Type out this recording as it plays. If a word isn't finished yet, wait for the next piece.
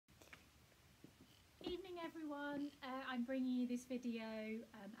everyone. I'm bringing you this video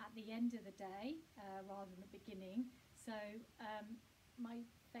at the end of the day rather than the beginning, so my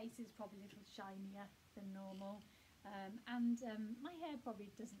face is probably a little shinier than normal, and my hair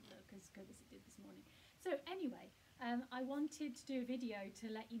probably doesn't look as good as it did this morning. So anyway, I wanted to do a video to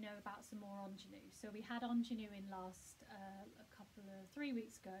let you know about some more Onjenu. So we had Onjenu in last 3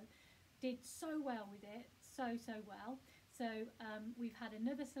 weeks ago. Did so well with it, so well. So we've had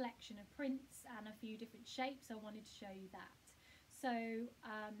another selection of prints and a few different shapes. I wanted to show you that. So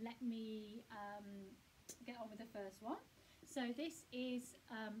let me get on with the first one. So this is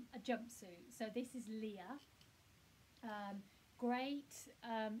a jumpsuit. So this is Leah. Great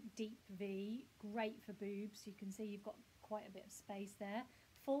deep V, great for boobs. You can see you've got quite a bit of space there.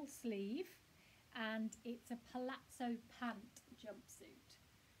 Full sleeve, and it's a palazzo pant jumpsuit.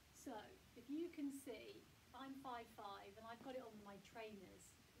 So if you can see, I'm 5'5" and I've got it on my trainers.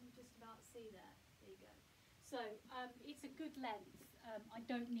 Can you just about see there? There you go. So it's a good length. I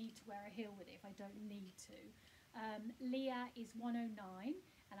don't need to wear a heel with it if I don't need to. Leah is 109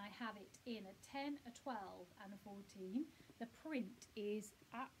 and I have it in a 10, a 12 and a 14. The print is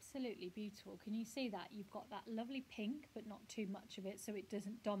absolutely beautiful. Can you see that? You've got that lovely pink but not too much of it so it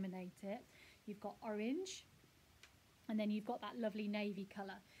doesn't dominate it. You've got orange, and then you've got that lovely navy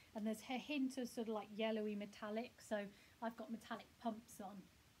colour, and there's a hint of sort of like yellowy metallic, so I've got metallic pumps on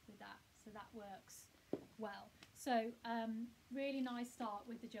with that, so that works well. So really nice start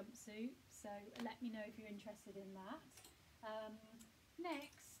with the jumpsuit, so let me know if you're interested in that.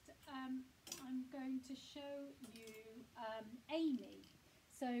 Next I'm going to show you Amy.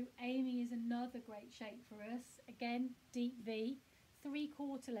 So Amy is another great shape for us. Again, deep V,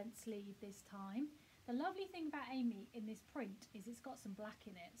 3/4 length sleeve this time. The lovely thing about Amy in this print is it's got some black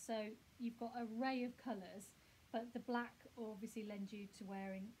in it, so you've got an array of colours, but the black obviously lends you to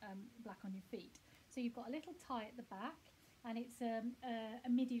wearing black on your feet. So you've got a little tie at the back, and it's a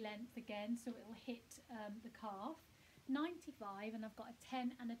midi length again, so it'll hit the calf. 95, and I've got a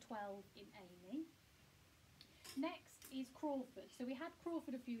 10 and a 12 in Amy. Next is Crawford. So we had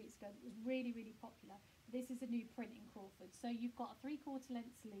Crawford a few weeks ago. It was really popular. This is a new print in Crawford. So you've got a 3/4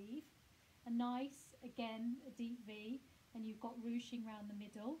 length sleeve, a nice, again, a deep V, and you've got ruching around the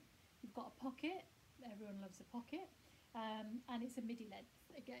middle. You've got a pocket, everyone loves a pocket, and it's a midi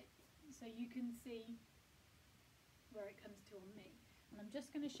length again, so you can see where it comes to on me. And I'm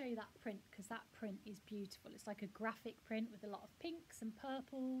just going to show you that print because that print is beautiful. It's like a graphic print with a lot of pinks and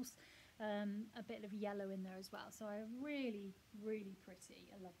purples, a bit of yellow in there as well. So really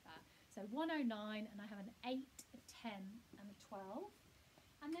pretty. I love that. So 109, and I have an 8, a 10 and a 12.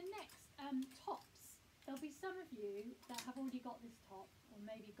 And then next, tops. There'll be some of you that have already got this top, or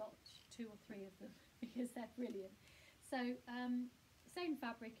maybe got 2 or 3 of them because they're brilliant. So same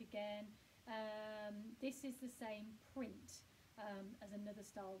fabric again. This is the same print as another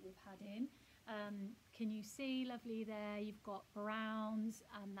style we've had in. Can you see lovely there? You've got browns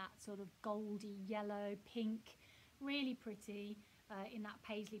and that sort of goldy yellow, pink, really pretty in that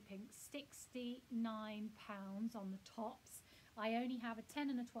paisley pink. £69 on the tops. I only have a 10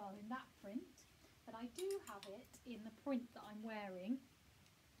 and a 12 in that print, but I do have it in the print that I'm wearing,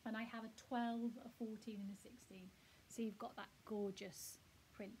 and I have a 12, a 14 and a 16. So you've got that gorgeous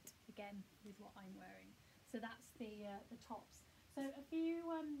print again with what I'm wearing. So that's the tops. So a few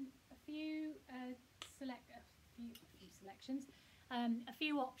selections, a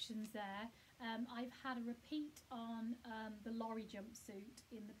few options there. I've had a repeat on the lorry jumpsuit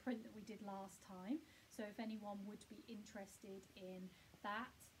in the print that we did last time. So if anyone would be interested in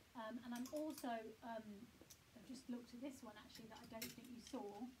that, and I'm also I've just looked at this one actually that I don't think you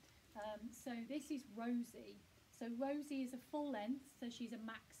saw. So this is Rosie. So Rosie is a full length, so she's a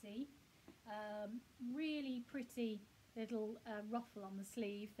maxi. Really pretty little ruffle on the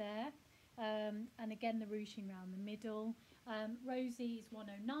sleeve there, and again the ruching around the middle. Rosie is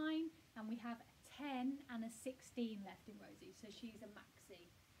 109, and we have a 10 and a 16 left in Rosie, so she's a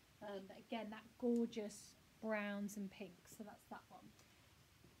maxi. But again, that gorgeous browns and pinks, so that's that one.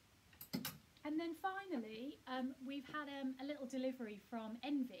 And then finally, we've had a little delivery from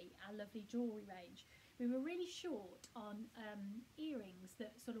Envy, our lovely jewellery range. We were really short on earrings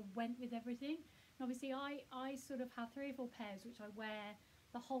that sort of went with everything. And obviously I sort of have 3 or 4 pairs which I wear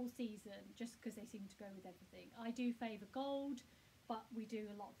the whole season just because they seem to go with everything. I do favour gold, but we do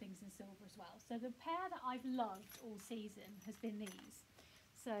a lot of things in silver as well. So the pair that I've loved all season has been these.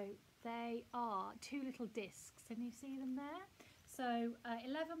 So they are 2 little discs, and you see them there? So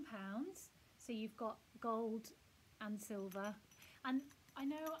 £11. So you've got gold and silver, and I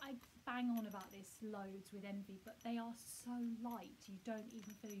know I bang on about this loads with Envy, but they are so light you don't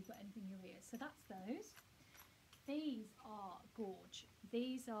even feel you've got anything in your ears. So that's those. these are gorge.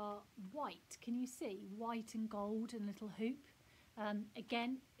 These are white. Can you see? White and gold and little hoop.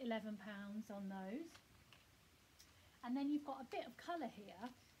 Again, £11 on those. And then you've got a bit of colour here.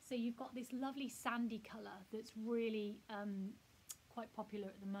 So you've got this lovely sandy colour that's really quite popular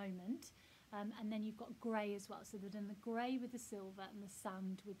at the moment. And then you've got grey as well. So they've done the grey with the silver and the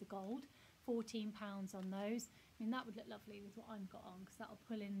sand with the gold. £14 on those. I mean, that would look lovely with what I've got on, because that'll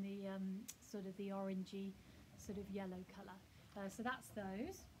pull in the sort of the orangey sort of yellow colour. So that's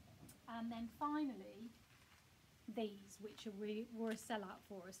those. And then finally, these, which are were a sellout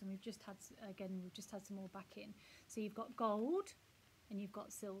for us, and we've just had some more back in. So you've got gold and you've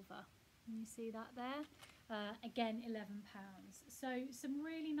got silver. Can you see that there? Again, £11. So some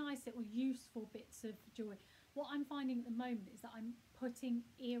really nice little useful bits of jewellery. What I'm finding at the moment is that I'm putting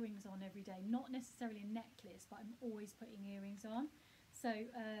earrings on every day, not necessarily a necklace, but I'm always putting earrings on. So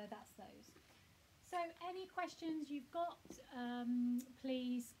that's those. So any questions you've got,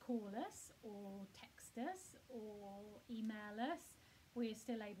 please call us or text us or email us. We're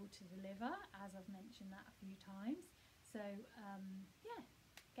still able to deliver, as I've mentioned that a few times. So yeah,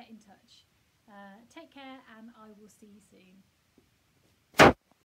 get in touch. Take care, and I will see you soon.